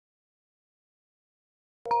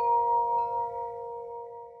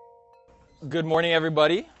Good morning,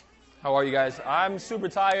 everybody. How are you guys? I'm super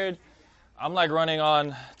tired. I'm like running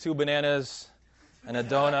on 2 bananas and a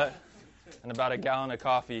donut and about a gallon of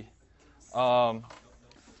coffee. I'm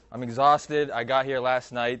exhausted. I got here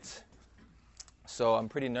last night, so I'm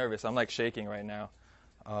pretty nervous. I'm like shaking right now.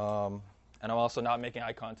 And I'm also not making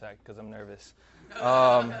eye contact because I'm nervous.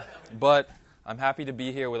 But I'm happy to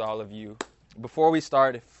be here with all of you. Before we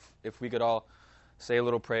start, if we could all say a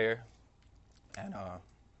little prayer and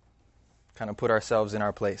kind of put ourselves in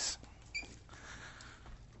our place. So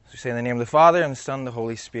we say in the name of the Father, and the Son, and the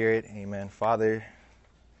Holy Spirit. Amen. Father,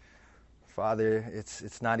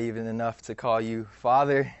 it's not even enough to call you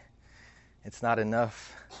Father. It's not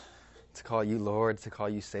enough to call you Lord, to call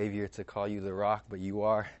you Savior, to call you the Rock, but you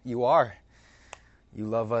are. You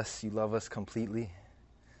love us. You love us completely.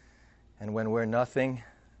 And when we're nothing,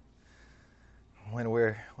 when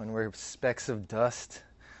we're specks of dust,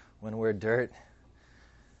 when we're dirt,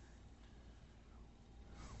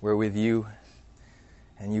 we're with you,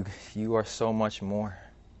 and you are so much more.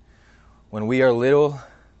 When we are little,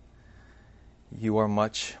 you are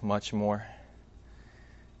much, much more.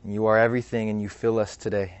 And you are everything, and you fill us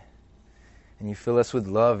today. And you fill us with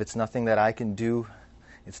love. It's nothing that I can do.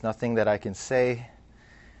 It's nothing that I can say.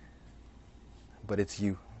 But it's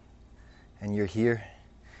you. And you're here.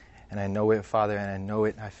 And I know it, Father, and I know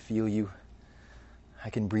it. I feel you. I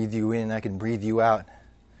can breathe you in. I can breathe you out.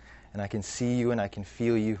 And I can see you and I can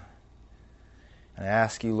feel you. And I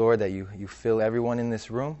ask you, Lord, that you fill everyone in this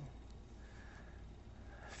room.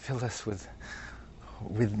 Fill us with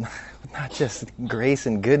not just grace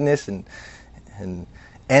and goodness and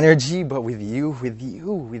energy, but with you.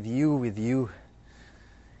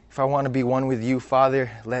 If I want to be one with you, Father,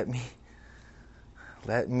 let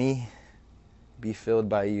me be filled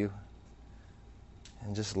by you.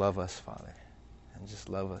 And just love us, Father. And just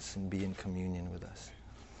love us and be in communion with us.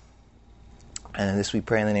 And this we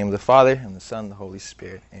pray in the name of the Father, and the Son, and the Holy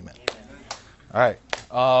Spirit. Amen. All right.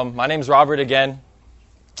 My name's Robert again.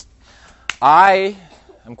 I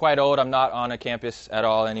am quite old. I'm not on a campus at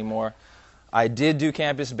all anymore. I did do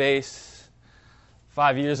campus base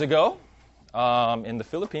 5 years ago in the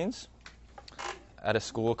Philippines at a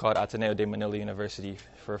school called Ateneo de Manila University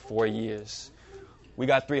for 4 years. We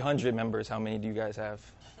got 300 members. How many do you guys have?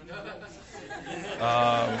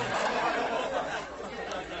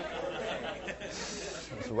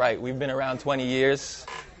 Right, we've been around 20 years.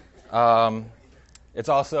 It's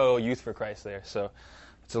also Youth for Christ there, so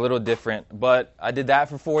it's a little different. But I did that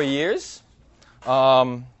for 4 years.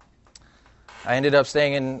 I ended up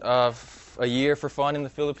staying in a year for fun in the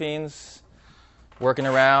Philippines, working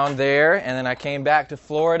around there, and then I came back to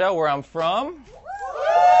Florida, where I'm from.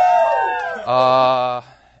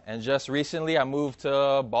 And just recently, I moved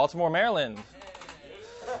to Baltimore, Maryland.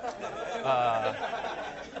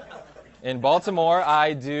 In Baltimore,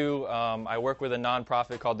 I work with a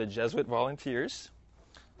nonprofit called the Jesuit Volunteers.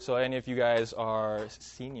 So any of you guys are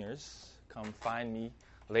seniors, come find me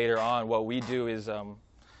later on. What we do is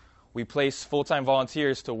we place full-time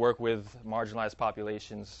volunteers to work with marginalized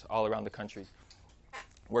populations all around the country,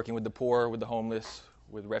 working with the poor, with the homeless,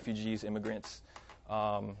 with refugees, immigrants.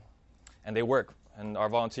 And they work. And our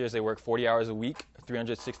volunteers, they work 40 hours a week,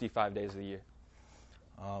 365 days a year.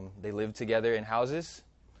 They live together in houses.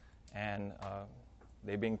 And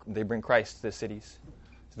they bring Christ to the cities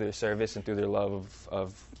through their service and through their love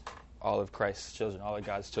of all of Christ's children, all of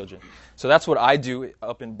God's children. So that's what I do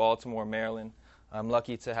up in Baltimore, Maryland. I'm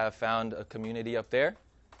lucky to have found a community up there.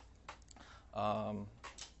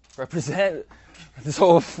 Represent this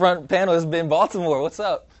whole front panel has been Baltimore. What's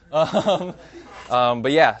up?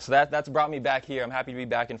 But yeah, so that's brought me back here. I'm happy to be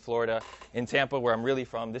back in Florida, in Tampa, where I'm really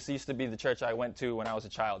from. This used to be the church I went to when I was a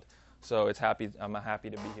child. So I'm happy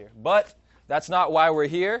to be here. But that's not why we're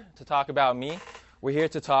here, to talk about me. We're here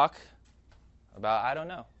to talk about, I don't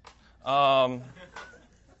know.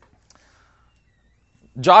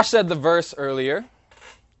 Josh said the verse earlier.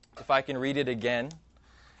 If I can read it again.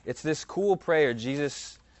 It's this cool prayer.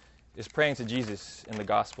 Jesus is praying to Jesus in the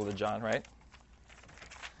Gospel of John, right?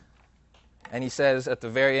 And he says at the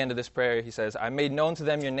very end of this prayer, he says, I made known to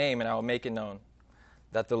them your name, and I will make it known,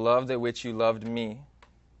 that the love that which you loved me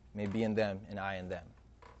may be in them, and I in them.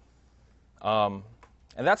 And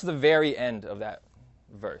that's the very end of that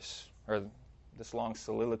verse, or this long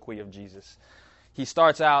soliloquy of Jesus. He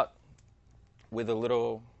starts out with a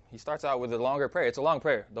longer prayer. It's a long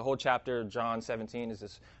prayer. The whole chapter, John 17, is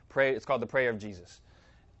this prayer. It's called the prayer of Jesus.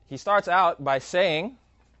 He starts out by saying,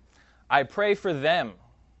 I pray for them.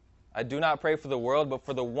 I do not pray for the world, but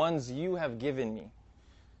for the ones you have given me,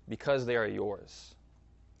 because they are yours.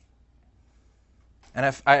 And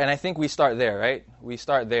I think we start there, right? We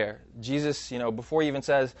start there. Jesus, before he even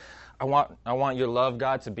says, I want your love,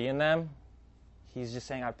 God, to be in them, he's just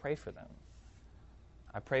saying, I pray for them.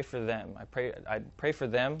 I pray for them. I pray for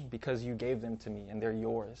them because you gave them to me and they're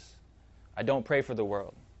yours. I don't pray for the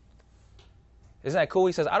world. Isn't that cool?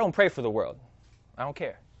 He says, I don't pray for the world. I don't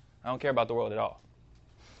care. I don't care about the world at all.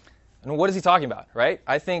 And what is he talking about, right?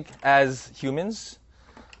 I think as humans,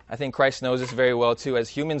 I think Christ knows this very well too. As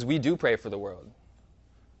humans, we do pray for the world,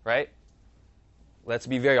 right? Let's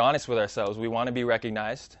be very honest with ourselves. We want to be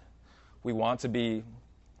recognized. We want to be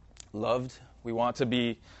loved. We want to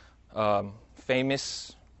be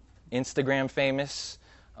famous, Instagram famous.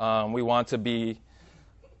 We want to be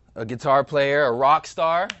a guitar player, a rock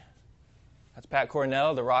star. That's Pat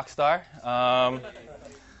Cornell, the rock star.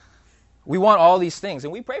 We want all these things,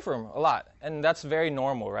 and we pray for them a lot, and that's very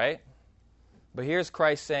normal, right? But here's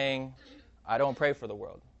Christ saying, I don't pray for the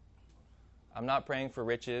world. I'm not praying for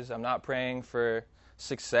riches. I'm not praying for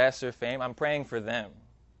success or fame. I'm praying for them.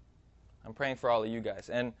 I'm praying for all of you guys.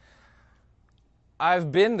 And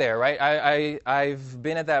I've been there, right? I've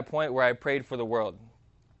been at that point where I prayed for the world.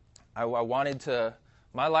 I wanted to,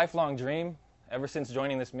 my lifelong dream, ever since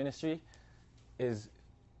joining this ministry, is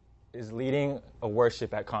leading a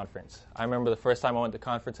worship at conference. I remember the first time I went to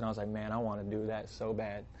conference and I was like, man, I want to do that so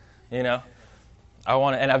bad. I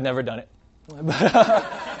want to, and I've never done it.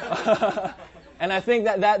 And I think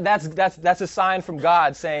that's a sign from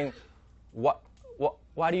God saying,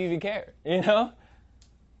 why do you even care?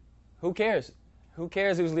 Who cares? Who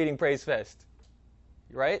cares who's leading Praise Fest?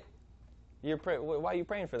 Right? Why are you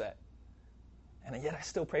praying for that? And yet I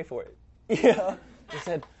still pray for it. They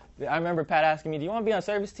said, I remember Pat asking me, do you want to be on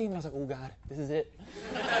service team? And I was like, oh God, this is it.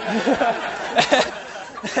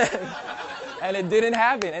 And it didn't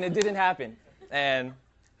happen. And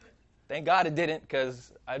thank God it didn't,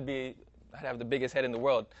 because I'd have the biggest head in the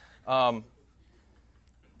world. And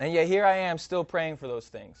yet here I am still praying for those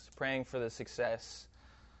things, praying for the success,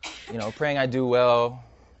 praying I do well,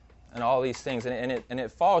 and all these things. And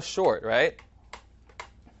it falls short, right?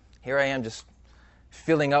 Here I am just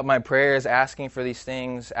filling up my prayers, asking for these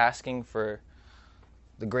things, asking for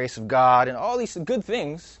the grace of God and all these good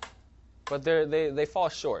things, but they fall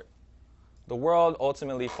short. The world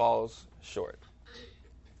ultimately falls short.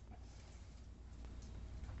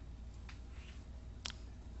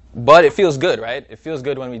 But it feels good, right? It feels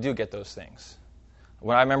good when we do get those things.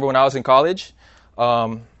 I remember when I was in college,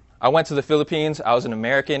 I went to the Philippines. I was an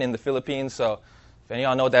American in the Philippines, so if any of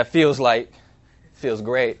y'all know what that feels like, it feels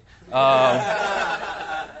great.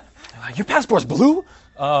 Your passport's blue?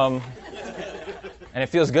 And it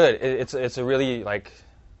feels good. It's a really, like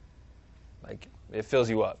it fills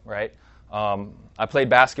you up, right? I played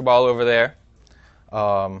basketball over there.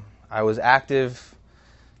 I was active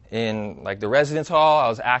in, the residence hall. I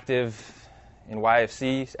was active in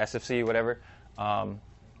YFC, SFC, whatever.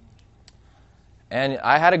 And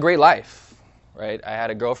I had a great life, right? I had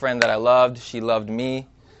a girlfriend that I loved. She loved me.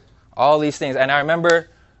 All these things. And I remember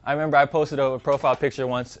I posted a profile picture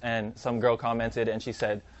once, and some girl commented, and she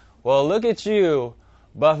said, well, look at you,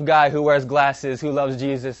 buff guy who wears glasses, who loves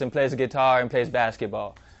Jesus, and plays guitar and plays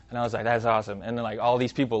basketball. And I was like, that's awesome. And then, all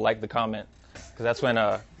these people liked the comment, because that's when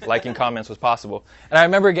liking comments was possible. And I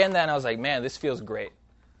remember getting that, and I was like, man, this feels great.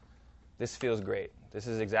 This feels great. This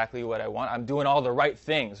is exactly what I want. I'm doing all the right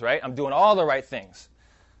things, right? I'm doing all the right things.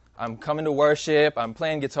 I'm coming to worship. I'm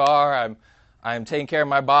playing guitar. I'm taking care of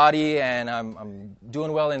my body, and I'm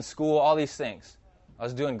doing well in school, all these things. I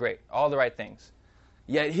was doing great, all the right things.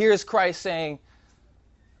 Yet here's Christ saying,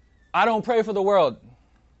 I don't pray for the world.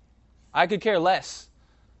 I could care less.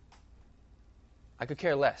 I could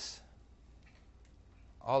care less.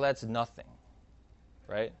 All that's nothing,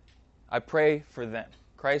 right? I pray for them.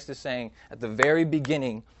 Christ is saying at the very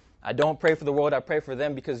beginning, I don't pray for the world, I pray for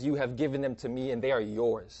them because you have given them to me and they are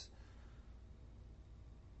yours.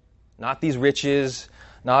 Not these riches,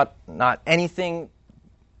 not anything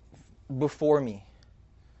before me,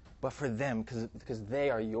 but for them because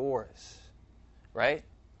they are yours, right?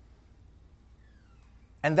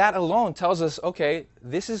 And that alone tells us, okay,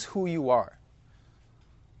 this is who you are.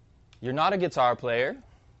 You're not a guitar player.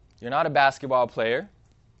 You're not a basketball player.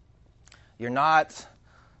 You're not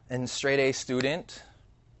a straight A student.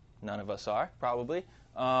 None of us are, probably.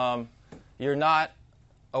 You're not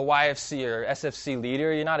a YFC or SFC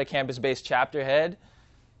leader. You're not a campus-based chapter head.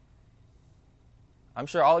 I'm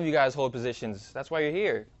sure all of you guys hold positions. That's why you're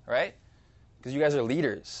here, right? Because you guys are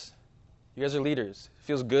leaders. You guys are leaders. It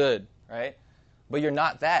feels good, right? But you're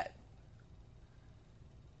not that.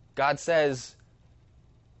 God says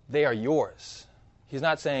they are yours. He's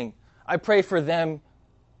not saying, I pray for them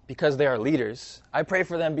because they are leaders. I pray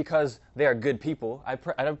for them because they are good people. I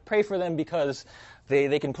pray for them because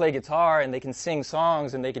they can play guitar and they can sing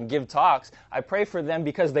songs and they can give talks. I pray for them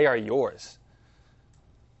because they are yours.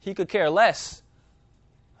 He could care less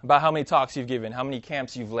about how many talks you've given, how many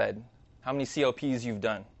camps you've led, how many CLPs you've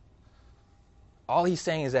done. All he's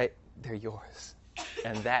saying is that they're yours.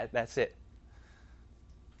 And that's it.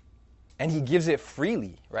 And he gives it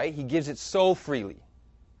freely, right? He gives it so freely.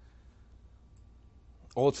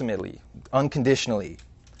 Ultimately, unconditionally.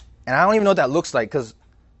 And I don't even know what that looks like because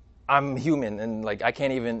I'm human and I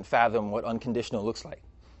can't even fathom what unconditional looks like,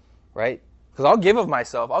 right? Because I'll give of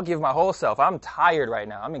myself. I'll give my whole self. I'm tired right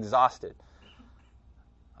now. I'm exhausted.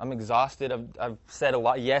 I've said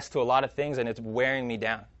yes to a lot of things, and it's wearing me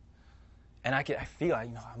down. And I feel like,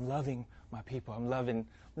 I'm loving my people. I'm loving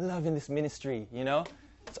this ministry,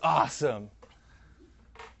 It's awesome.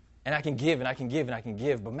 And I can give, and I can give, and I can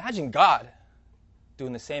give. But imagine God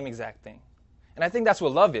doing the same exact thing. And I think that's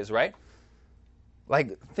what love is, right?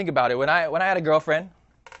 Think about it. When I had a girlfriend,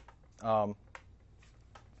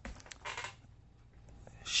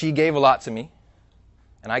 she gave a lot to me,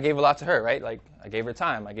 and I gave a lot to her, right? I gave her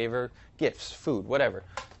time, I gave her gifts, food, whatever.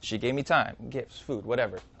 She gave me time, gifts, food,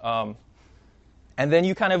 whatever. And then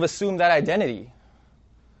you kind of assume that identity,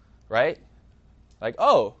 right?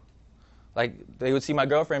 They would see my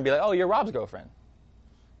girlfriend and be like, oh, you're Rob's girlfriend.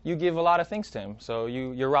 You give a lot of things to him, so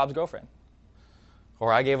you're Rob's girlfriend.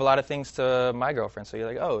 Or I gave a lot of things to my girlfriend, so you're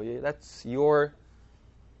like, oh, that's your,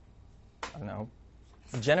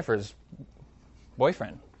 Jennifer's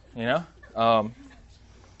boyfriend, The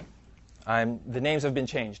names have been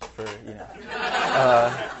changed for,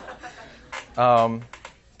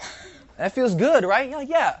 that feels good, right? You're like,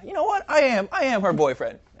 yeah, you know what? I am her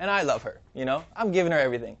boyfriend, and I love her, I'm giving her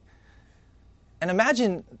everything. And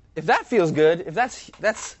imagine if that feels good, if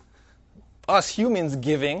that's us humans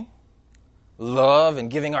giving love and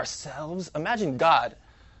giving ourselves. Imagine God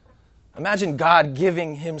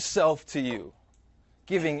giving himself to you,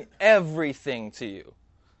 giving everything to you.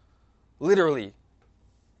 Literally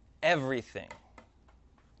everything.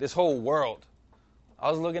 This whole world. I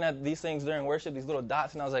was looking at these things during worship, these little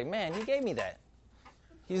dots, and I was like, man, he gave me that.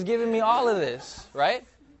 He's giving me all of this, right?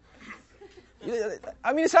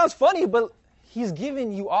 I mean, it sounds funny, but he's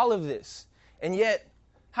giving you all of this. And yet,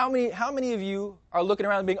 how many of you are looking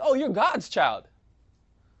around and being, oh, you're God's child.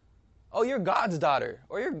 Oh, you're God's daughter.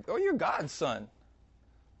 Or you're God's son.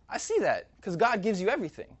 I see that, because God gives you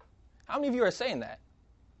everything. How many of you are saying that?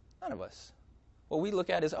 None of us. What we look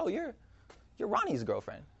at is, oh, you're Ronnie's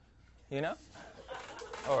girlfriend,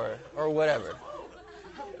 or whatever.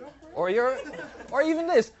 Or even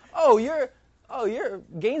this. Oh, you're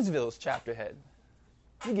Gainesville's chapter head.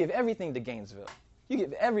 You give everything to Gainesville. You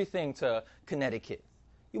give everything to Connecticut.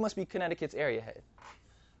 You must be Connecticut's area head.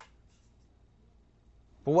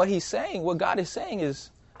 But what God is saying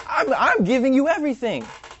is, I'm giving you everything.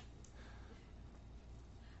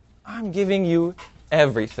 I'm giving you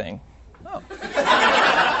everything. Oh.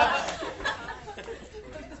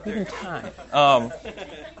 Even time.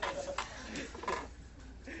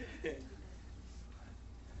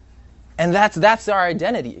 And that's our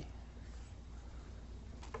identity.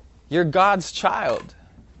 You're God's child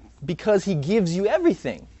because he gives you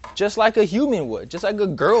everything, just like a human would, just like a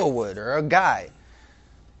girl would, or a guy,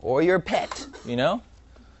 or your pet, When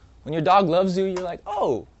your dog loves you, you're like,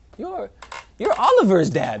 oh, you're Oliver's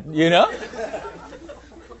dad,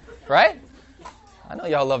 Right? I know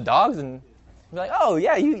y'all love dogs, and you're like, oh,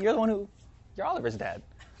 yeah, you're the one you're Oliver's dad.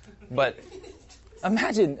 But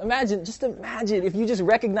imagine if you just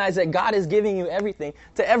recognize that God is giving you everything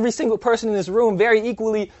to every single person in this room very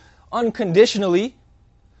equally, unconditionally.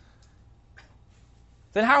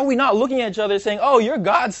 Then how are we not looking at each other saying, oh, you're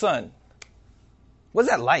God's son? What's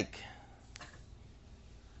that like?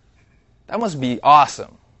 That must be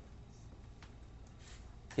awesome.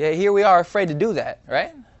 Yeah, here we are afraid to do that,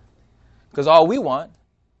 right? Because all we want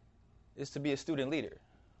is to be a student leader.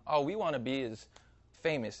 All we want to be is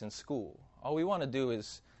famous in school. All we want to do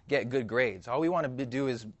is get good grades. All we want to do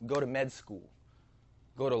is go to med school,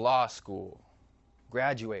 go to law school,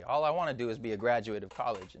 graduate. All I want to do is be a graduate of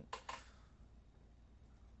college. And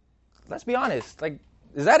let's be honest.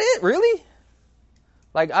 Is that it, really?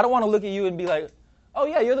 I don't want to look at you and be like, oh,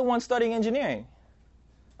 yeah, you're the one studying engineering.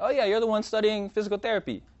 Oh, yeah, you're the one studying physical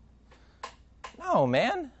therapy. No,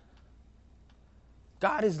 man.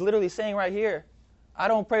 God is literally saying right here, I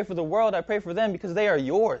don't pray for the world, I pray for them because they are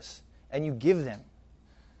yours, and you give them.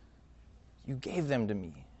 You gave them to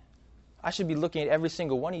me. I should be looking at every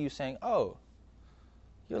single one of you saying, oh,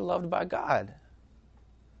 you're loved by God.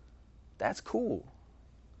 That's cool.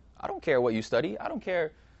 I don't care what you study. I don't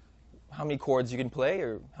care how many chords you can play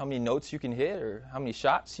or how many notes you can hit or how many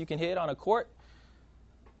shots you can hit on a court.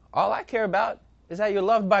 All I care about is that you're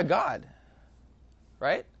loved by God,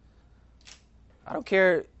 right? I don't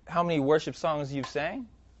care how many worship songs you've sang.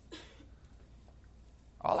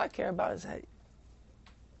 All I care about is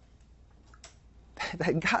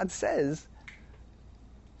that God says,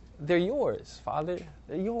 they're yours, Father.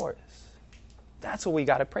 They're yours. That's what we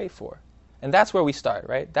got to pray for. And that's where we start,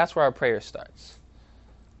 right? That's where our prayer starts.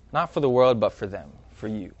 Not for the world, but for them, for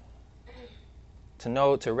you. To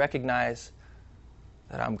know, to recognize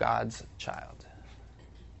that I'm God's child.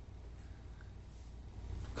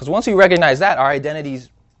 Because once we recognize that, our identity's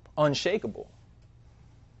unshakable.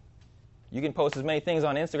 You can post as many things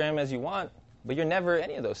on Instagram as you want, but you're never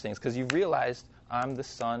any of those things because you've realized I'm the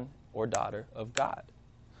son or daughter of God.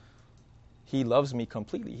 He loves me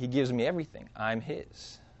completely. He gives me everything. I'm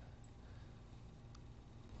his.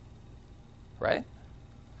 Right?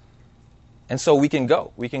 And so we can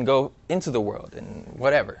go. We can go into the world and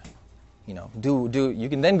whatever. You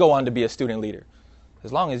can then go on to be a student leader.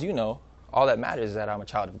 As long as you know, all that matters is that I'm a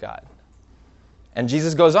child of God. And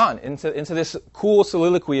Jesus goes on into this cool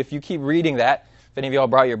soliloquy. If you keep reading that, if any of y'all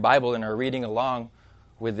brought your Bible and are reading along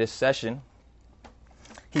with this session,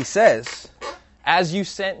 he says, as you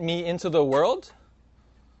sent me into the world,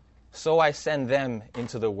 so I send them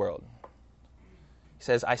into the world. He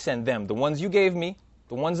says, I send them. The ones you gave me,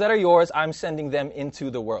 the ones that are yours, I'm sending them into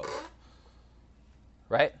the world.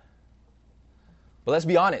 Right? But let's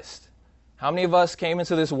be honest. How many of us came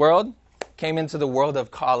into this world, came into the world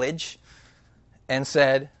of college, and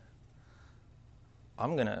said,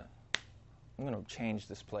 I'm gonna change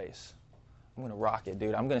this place. I'm gonna rock it,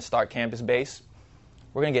 dude. I'm gonna start campus base.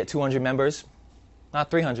 We're gonna get 200 members,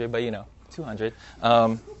 not 300, but 200.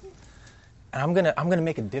 And I'm gonna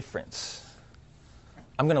make a difference.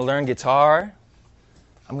 I'm gonna learn guitar.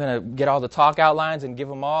 I'm gonna get all the talk outlines and give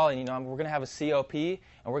them all, and we're gonna have a COP,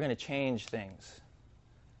 and we're gonna change things.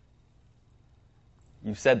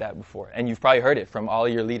 You've said that before, and you've probably heard it from all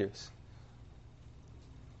your leaders.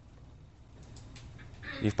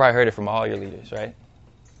 You've probably heard it from all your leaders, right?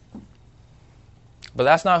 But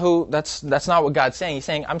that's not what God's saying. He's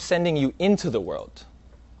saying, I'm sending you into the world.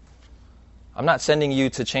 I'm not sending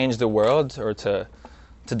you to change the world or to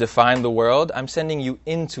define the world. I'm sending you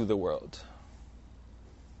into the world.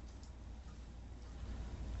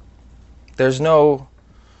 There's no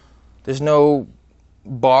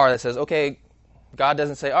bar that says, okay, God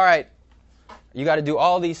doesn't say, all right, you got to do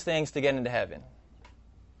all these things to get into heaven.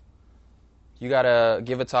 You got to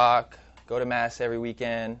give a talk, go to Mass every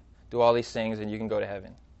weekend, do all these things, and you can go to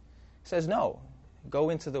heaven. He says, no,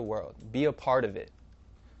 go into the world. Be a part of it.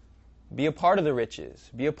 Be a part of the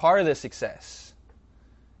riches. Be a part of the success.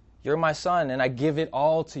 You're my son, and I give it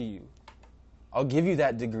all to you. I'll give you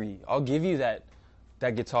that degree. I'll give you that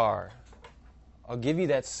guitar. I'll give you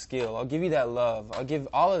that skill. I'll give you that love. I'll give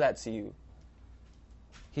all of that to you.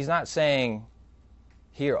 He's not saying,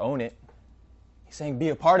 here, own it. He's saying, be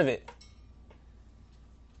a part of it.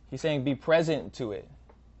 He's saying, be present to it.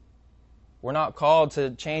 We're not called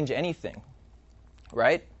to change anything,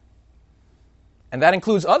 right? And that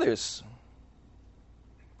includes others.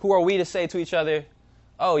 Who are we to say to each other,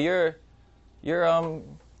 oh, you're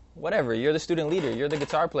whatever. You're the student leader. You're the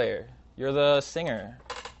guitar player. You're the singer.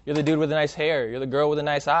 You're the dude with the nice hair. You're the girl with the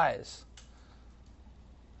nice eyes.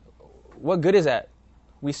 What good is that?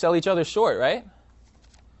 We sell each other short, right?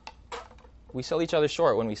 We sell each other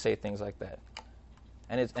short when we say things like that.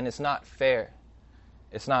 And it's not fair.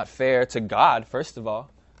 It's not fair to God, first of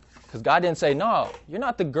all. Because God didn't say, no, you're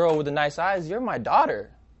not the girl with the nice eyes. You're my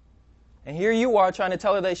daughter. And here you are trying to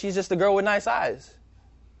tell her that she's just the girl with nice eyes.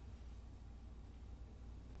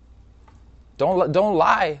 Don't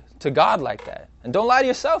lie to God like that. And don't lie to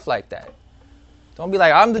yourself like that. Don't be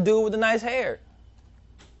like, I'm the dude with the nice hair.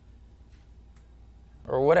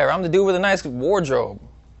 Or whatever. I'm the dude with a nice wardrobe.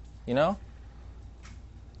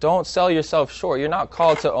 Don't sell yourself short. You're not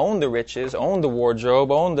called to own the riches, own the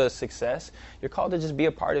wardrobe, own the success. You're called to just be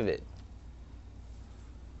a part of it.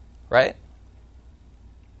 Right?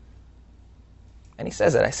 And he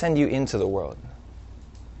says that, I send you into the world.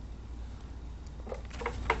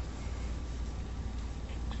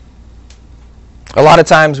 A lot of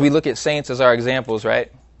times we look at saints as our examples,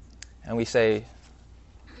 right? And we say,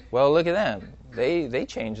 well, look at them. They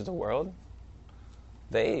changed the world.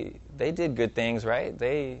 They did good things, right?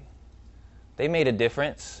 They made a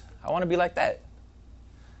difference. I want to be like that.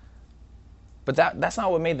 But that's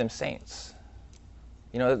not what made them saints.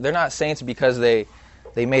 They're not saints because they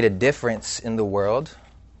made a difference in the world,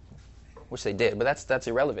 which they did, but that's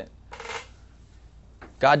irrelevant.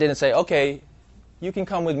 God didn't say, okay, you can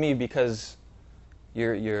come with me because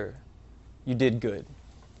you did good.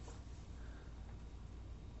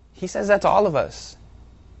 He says that to all of us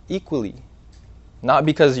equally. Not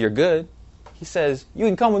because you're good. He says, you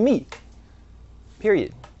can come with me.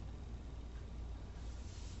 Period.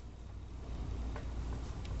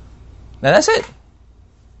 Now that's it.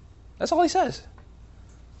 That's all he says.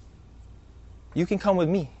 You can come with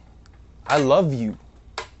me. I love you.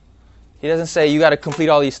 He doesn't say you got to complete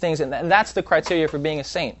all these things. And that's the criteria for being a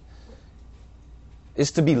saint.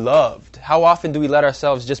 Is to be loved. How often do we let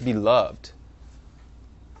ourselves just be loved?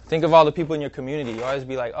 Think of all the people in your community. You always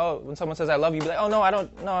be like, oh, when someone says I love you, be like, oh no, I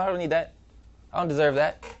don't need that. I don't deserve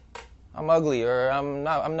that. I'm ugly, or I'm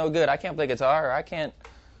no good. I can't play guitar, or I can't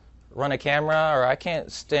run a camera, or I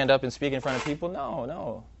can't stand up and speak in front of people.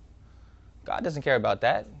 No. God doesn't care about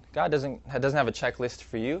that. God doesn't have a checklist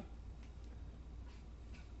for you.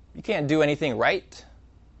 You can't do anything right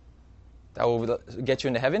that will get you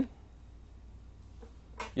into heaven.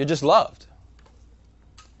 You're just loved.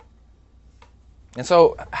 And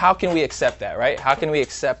so how can we accept that, right? How can we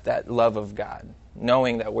accept that love of God,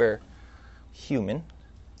 knowing that we're human,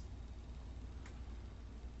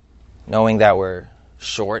 knowing that we're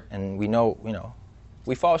short, and we know,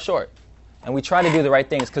 we fall short. And we try to do the right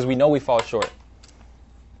things because we know we fall short.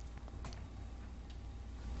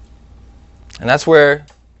 And that's where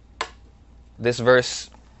this verse,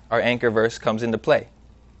 our anchor verse, comes into play.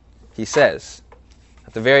 He says,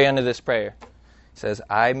 at the very end of this prayer, he says,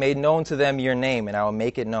 I made known to them your name, and I will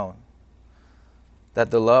make it known,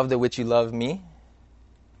 that the love that which you love me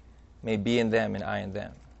may be in them and I in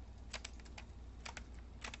them.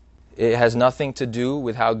 It has nothing to do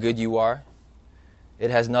with how good you are.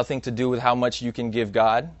 It has nothing to do with how much you can give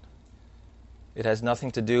God. It has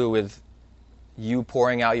nothing to do with you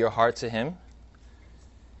pouring out your heart to Him.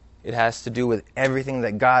 It has to do with everything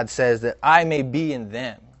that God says, that I may be in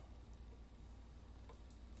them.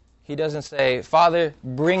 He doesn't say, Father,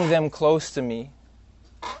 bring them close to me.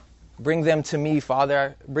 Bring them to me,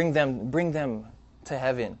 Father. Bring them to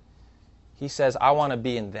heaven. He says, I want to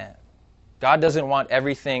be in them. God doesn't want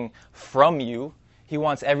everything from you. He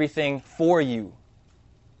wants everything for you.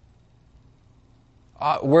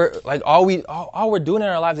 We're like all we're doing in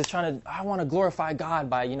our lives is I want to glorify God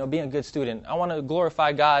by being a good student. I want to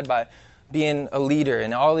glorify God by being a leader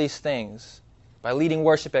and all these things, by leading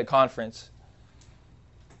worship at conference.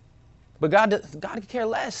 But God could care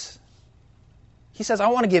less. He says, I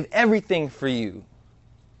want to give everything for you.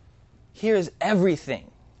 Here's everything.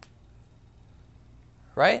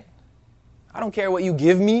 Right? I don't care what you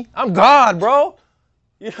give me. I'm God, bro.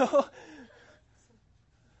 You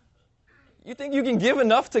think you can give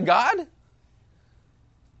enough to God?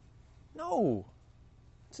 No.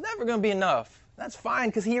 It's never going to be enough. That's fine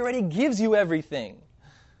because He already gives you everything.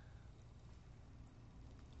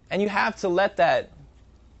 And you have to let that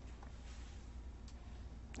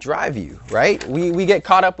drive you, right? We get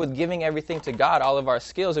caught up with giving everything to God, all of our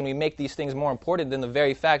skills, and we make these things more important than the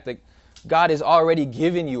very fact that God has already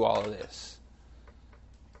given you all of this.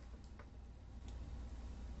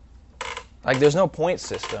 Like, there's no point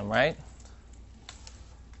system, right?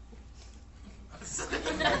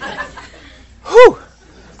 Whew!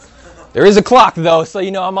 There is a clock, though, so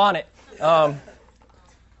I'm on it. I'll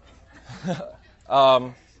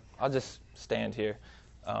just stand here.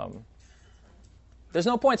 There's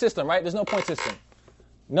no point system, right? There's no point system.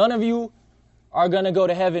 None of you are going to go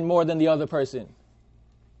to heaven more than the other person.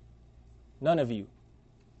 None of you.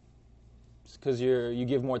 It's because you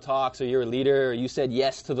give more talks, or you're a leader, or you said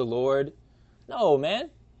yes to the Lord. No, man.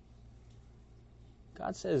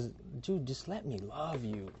 God says, dude, just let me love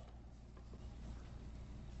you.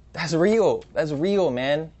 That's real. That's real,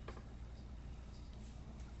 man.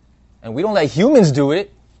 And we don't let humans do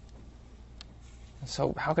it.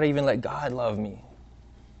 So how could I even let God love me?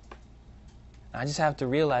 I just have to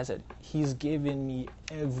realize that He's given me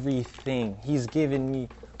everything. He's given me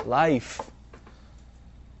life.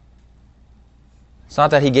 It's not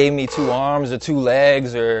that He gave me 2 arms or 2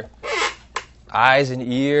 legs or eyes and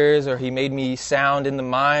ears, or He made me sound in the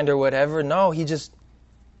mind or whatever. No, He just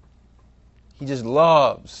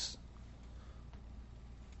loves.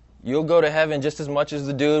 You'll go to heaven just as much as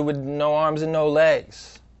the dude with no arms and no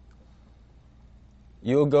legs.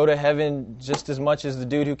 You'll go to heaven just as much as the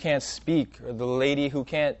dude who can't speak, or the lady who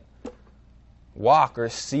can't walk or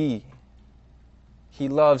see. He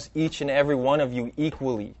loves each and every one of you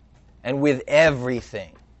equally and with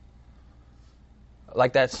everything.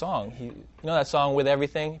 Like that song. You know that song, With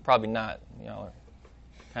Everything? Probably not.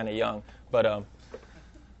 Kind of young. But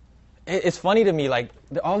it's funny to me, like,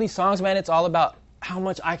 all these songs, man, it's all about how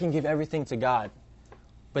much I can give everything to God.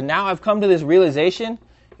 But now I've come to this realization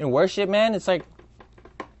in worship, man, it's like,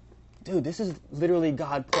 dude, this is literally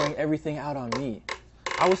God pouring everything out on me.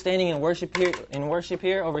 I was standing in worship here,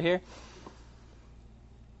 over here,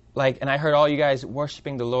 and I heard all you guys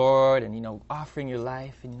worshiping the Lord and, offering your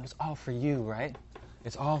life, and, it's all for you, right?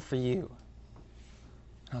 It's all for you.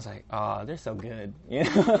 I was like, oh, they're so good.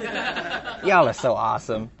 Y'all are so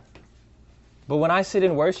awesome. But when I sit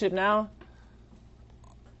in worship now,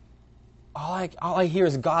 all I hear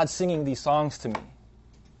is God singing these songs to me.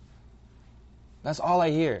 That's all I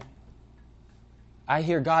hear. I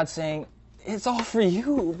hear God saying, it's all for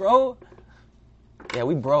you, bro. Yeah,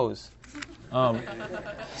 we bros.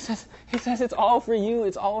 He says, it's all for you.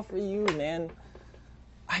 It's all for you, man.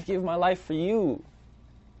 I give my life for you.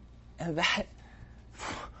 And that,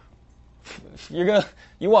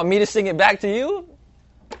 you want me to sing it back to you?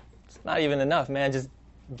 It's not even enough, man. Just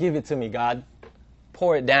give it to me, God.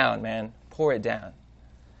 Pour it down, man. Pour it down.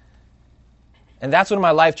 And that's when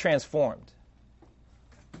my life transformed.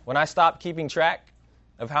 When I stopped keeping track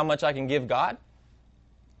of how much I can give God,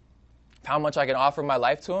 how much I can offer my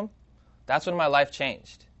life to Him, that's when my life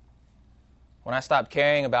changed. When I stopped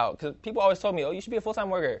caring about, because people always told me, oh, you should be a full-time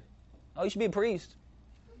worker. Oh, you should be a priest.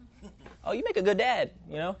 Oh, you make a good dad,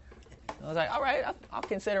 I was like, all right, I'll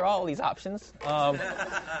consider all these options.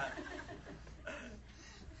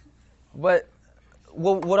 But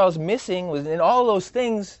what I was missing was in all those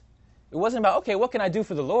things, it wasn't about, okay, what can I do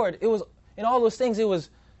for the Lord? It was, in all those things, it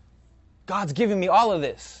was, God's giving me all of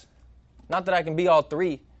this. Not that I can be all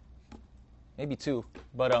three, maybe two,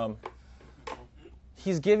 but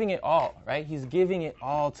He's giving it all, right? He's giving it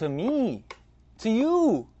all to me, to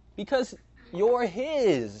you, because you're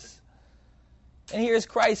His. And here's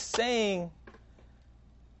Christ saying,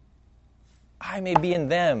 I may be in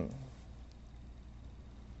them.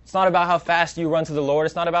 It's not about how fast you run to the Lord.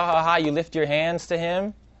 It's not about how high you lift your hands to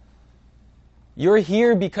Him. You're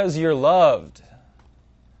here because you're loved.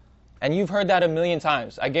 And you've heard that a million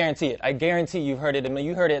times. I guarantee it. I guarantee you've heard it.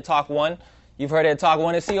 You heard it at Talk 1. You've heard it at Talk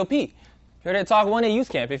 1 at COP. You heard it at Talk 1 at youth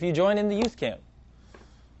camp if you joined in the youth camp.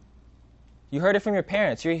 You heard it from your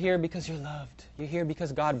parents. You're here because you're loved. You're here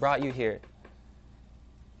because God brought you here.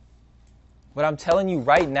 But I'm telling you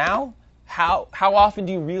right now, how often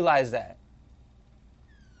do you realize that?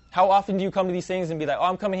 How often do you come to these things and be like, oh,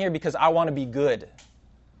 I'm coming here because I want to be good.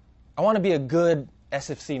 I want to be a good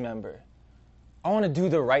SFC member. I want to do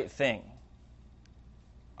the right thing.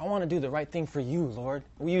 I want to do the right thing for you, Lord.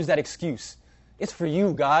 We use that excuse. It's for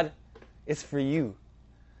you, God. It's for you.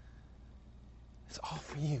 It's all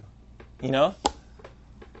for you. And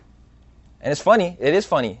it's funny. It is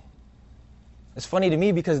funny. It's funny to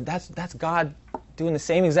me because that's God doing the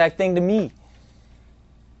same exact thing to me.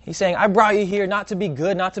 He's saying, I brought you here not to be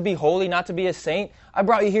good, not to be holy, not to be a saint. I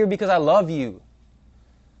brought you here because I love you.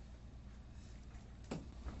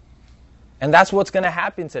 And that's what's going to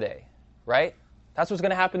happen today, right? That's what's going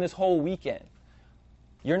to happen this whole weekend.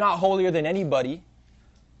 You're not holier than anybody.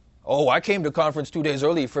 Oh, I came to conference 2 days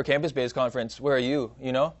early for campus-based conference. Where are you?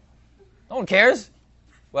 No one cares.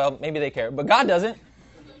 Well, maybe they care, but God doesn't.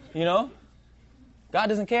 God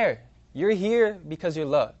doesn't care. You're here because you're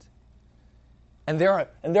loved. And there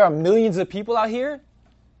are millions of people out here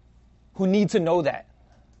who need to know that.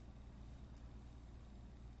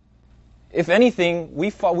 If anything,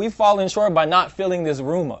 we've fallen short by not filling this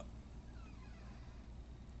room up.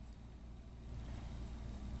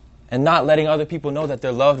 And not letting other people know that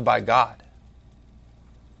they're loved by God.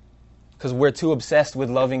 Because we're too obsessed with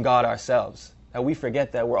loving God ourselves that we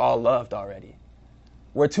forget that we're all loved already.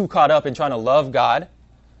 We're too caught up in trying to love God,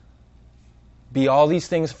 be all these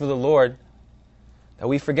things for the Lord, that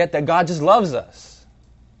we forget that God just loves us.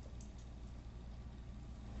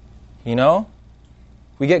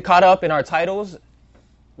 We get caught up in our titles.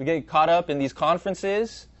 We get caught up in these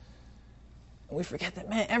conferences. And we forget that,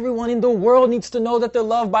 man, everyone in the world needs to know that they're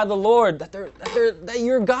loved by the Lord, that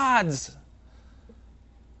you're God's.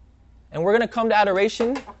 And we're going to come to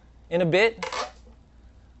adoration in a bit.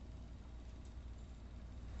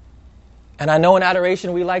 And I know in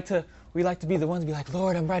adoration we like to be the ones to be like,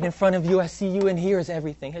 Lord, I'm right in front of you. I see you, and here's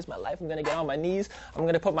everything. Here's my life. I'm going to get on my knees. I'm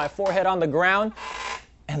going to put my forehead on the ground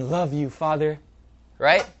and love you, Father.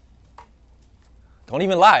 Right? Don't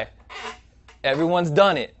even lie. Everyone's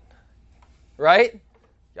done it. Right?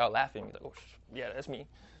 Y'all laughing. Like, oh, yeah, that's me.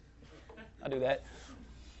 I do that.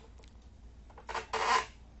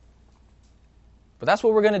 But that's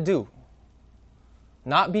what we're going to do.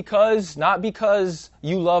 Not because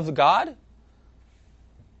you love God,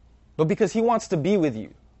 but because He wants to be with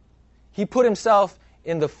you. He put Himself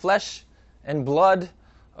in the flesh and blood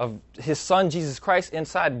of His Son, Jesus Christ,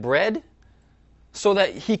 inside bread, so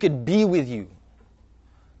that he could be with you.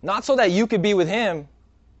 Not so that you could be with him.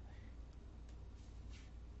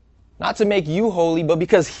 Not to make you holy, but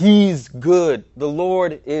because he's good. The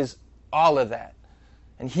Lord is all of that.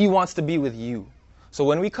 And he wants to be with you. So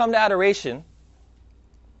when we come to adoration,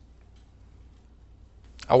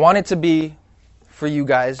 I want it to be for you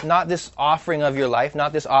guys, not this offering of your life,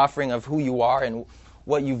 not this offering of who you are and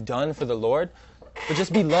what you've done for the Lord, but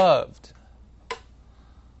just be loved.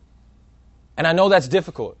 And I know that's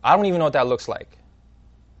difficult. I don't even know what that looks like.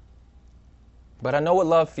 But I know what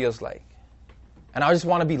love feels like. And I just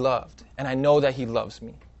want to be loved. And I know that he loves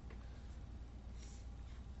me.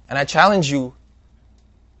 And I challenge you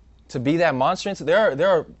to be that monstrance. There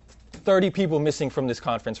are 30 people missing from this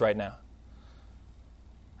conference right now.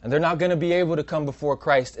 And they're not going to be able to come before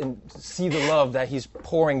Christ and see the love that he's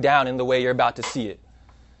pouring down in the way you're about to see it.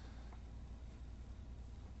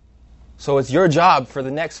 So it's your job for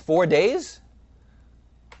the next 4 days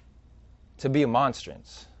to be a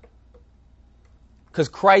monstrance. Because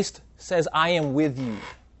Christ says, I am with you.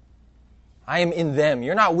 I am in them.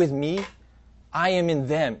 You're not with me. I am in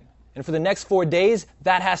them. And for the next 4 days,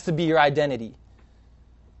 that has to be your identity.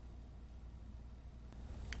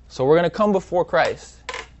 So we're going to come before Christ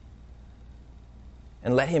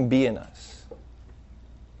and let him be in us.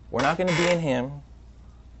 We're not going to be in him.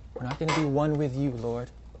 We're not going to be one with you, Lord.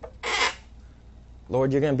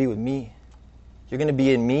 Lord, you're going to be with me. You're going to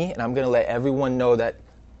be in me, and I'm going to let everyone know that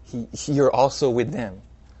you're also with them.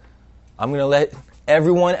 I'm going to let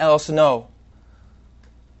everyone else know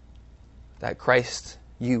that Christ,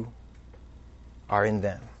 you, are in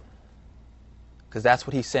them. Because that's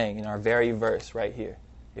what he's saying in our very verse right here,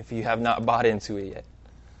 if you have not bought into it yet.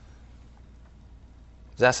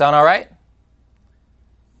 Does that sound all right?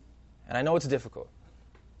 And I know it's difficult.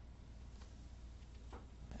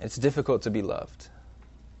 It's difficult to be loved.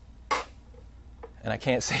 And I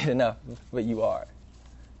can't say it enough, but you are.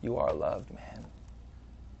 You are loved, man.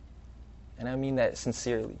 And I mean that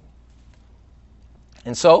sincerely.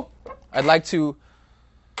 And so, I'd like to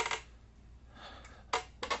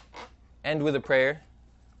end with a prayer,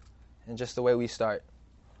 and just the way we start.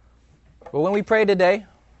 But when we pray today,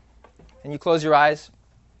 and you close your eyes,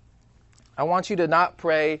 I want you to not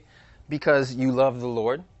pray because you love the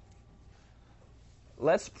Lord.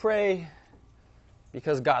 Let's pray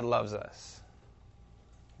because God loves us.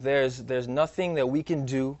 There's nothing that we can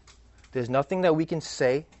do, there's nothing that we can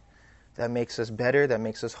say that makes us better, that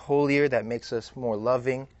makes us holier, that makes us more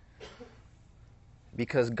loving,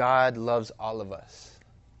 because God loves all of us.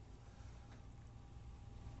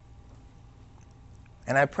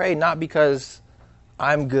 And I pray not because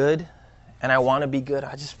I'm good and I want to be good.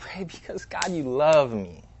 I just pray because, God, you love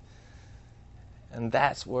me. And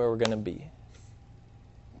that's where we're going to be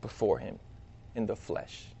before him in the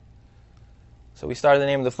flesh. So we start in the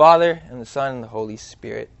name of the Father, and the Son, and the Holy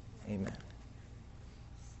Spirit. Amen.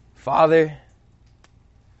 Father,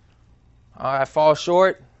 I fall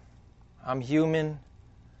short. I'm human.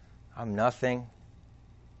 I'm nothing.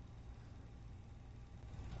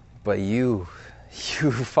 But you,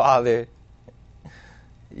 Father,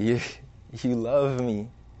 you love me,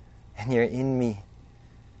 and you're in me,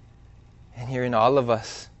 and you're in all of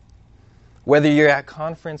us. Whether you're at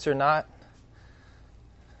conference or not,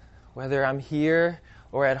 whether I'm here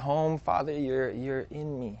or at home, Father, you're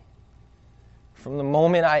in me. From the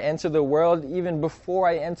moment I enter the world, even before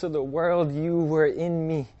I enter the world, you were in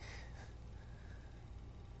me.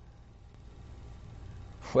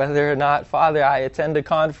 Whether or not, Father, I attend a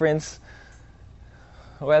conference,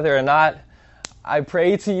 whether or not I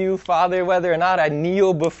pray to you, Father, whether or not I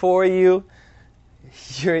kneel before you,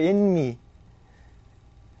 you're in me.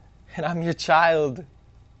 And I'm your child.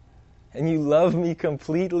 And you love me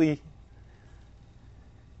completely.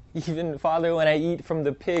 Even, Father, when I eat from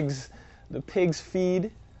the pig's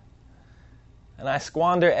feed, and I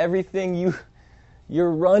squander everything,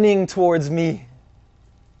 you're running towards me.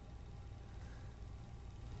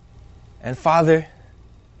 And Father,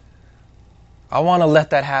 I want to let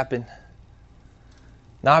that happen.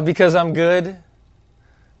 Not because I'm good,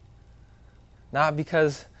 not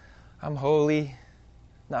because I'm holy,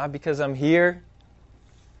 not because I'm here,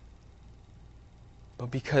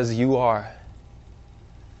 but because you are.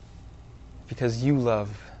 Because you love.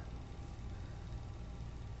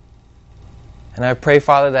 And I pray,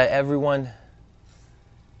 Father, that everyone,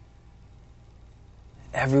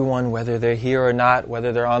 whether they're here or not,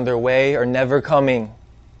 whether they're on their way or never coming,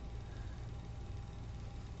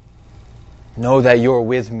 know that you're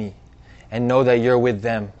with me and know that you're with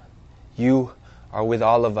them. You are with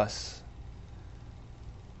all of us.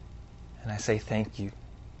 And I say thank you.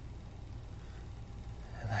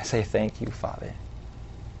 And I say thank you, Father.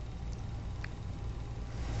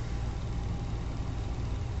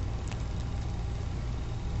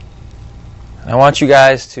 I want you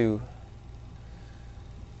guys to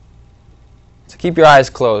keep your eyes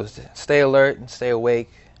closed. Stay alert and stay awake.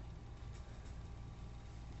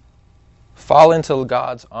 Fall into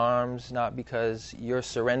God's arms, not because you're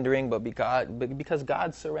surrendering, but because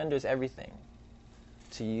God surrenders everything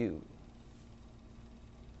to you.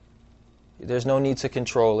 There's no need to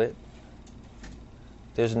control it.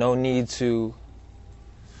 There's no need to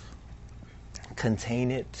contain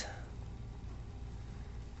it.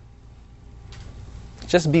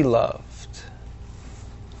 Just be loved.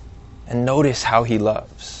 And notice how he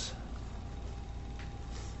loves.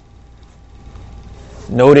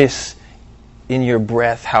 Notice in your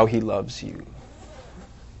breath how he loves you.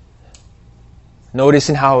 Notice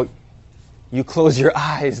in how you close your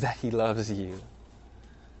eyes that he loves you.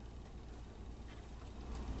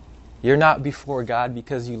 You're not before God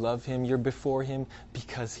because you love him. You're before him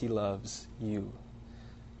because he loves you.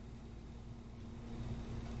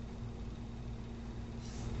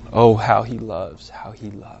 Oh, how he loves, how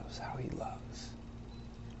he loves, how he loves.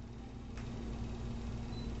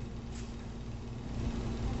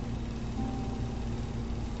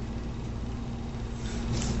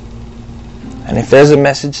 And if there's a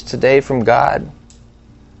message today from God,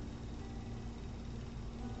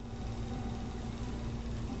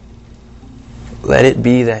 let it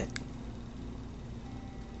be that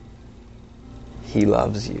he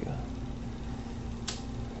loves you.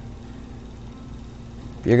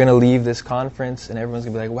 You're going to leave this conference and everyone's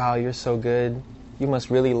going to be like, wow, you're so good. You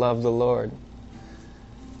must really love the Lord.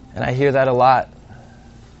 And I hear that a lot.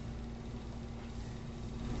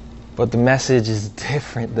 But the message is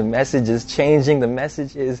different. The message is changing. The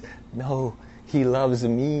message is, no, he loves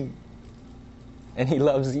me. And he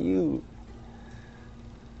loves you.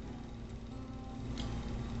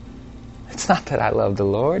 It's not that I love the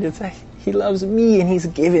Lord. It's that he loves me and he's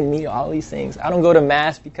given me all these things. I don't go to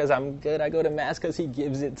Mass because I'm good. I go to Mass because he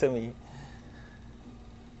gives it to me.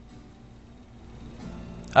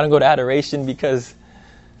 I don't go to adoration because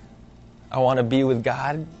I want to be with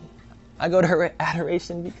God. I go to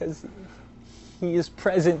adoration because he is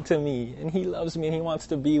present to me and he loves me and he wants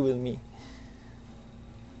to be with me.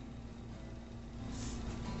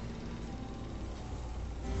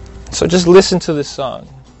 So just listen to this song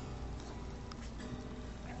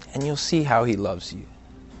and you'll see how he loves you.